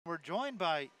joined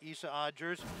by Isa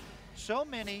Odgers. So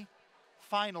many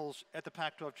finals at the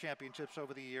Pac-12 championships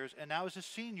over the years, and now as a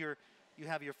senior, you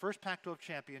have your first Pac-12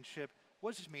 championship.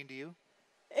 What does this mean to you?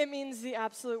 It means the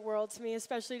absolute world to me,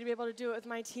 especially to be able to do it with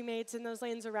my teammates in those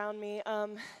lanes around me.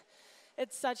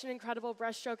 It's such an incredible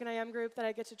breaststroke and IM group that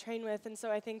I get to train with, and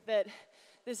so I think that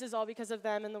this is all because of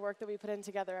them and the work that we put in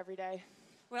together every day.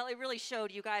 Well, it really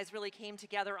showed. You guys really came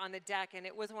together on the deck, and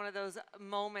it was one of those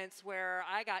moments where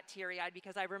I got teary-eyed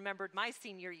because I remembered my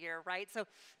senior year, right? So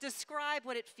describe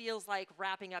what it feels like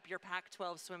wrapping up your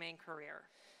Pac-12 swimming career.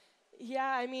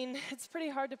 Yeah, I mean, it's pretty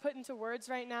hard to put into words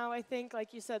right now, I think.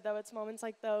 Like you said, though, it's moments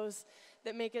like those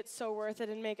that make it so worth it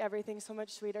and make everything so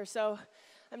much sweeter. So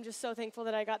I'm just so thankful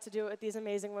that I got to do it with these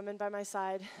amazing women by my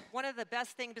side. One of the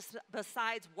best things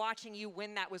besides watching you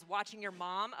win that was watching your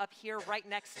mom up here right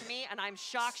next to me, and I'm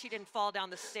shocked she didn't fall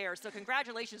down the stairs. So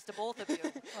congratulations to both of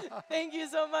you. Thank you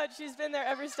so much. She's been there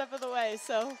every step of the way,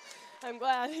 so I'm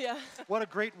glad, yeah. What a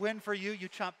great win for you. You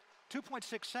chopped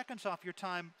 2.6 seconds off your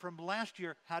time from last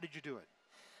year. How did you do it?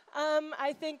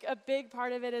 I think a big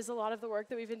part of it is a lot of the work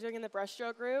that we've been doing in the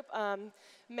breaststroke group.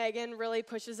 Megan really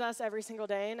pushes us every single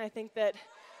day, and I think that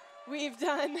we've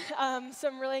done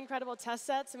some really incredible test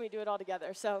sets, and we do it all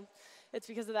together. So it's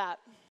because of that.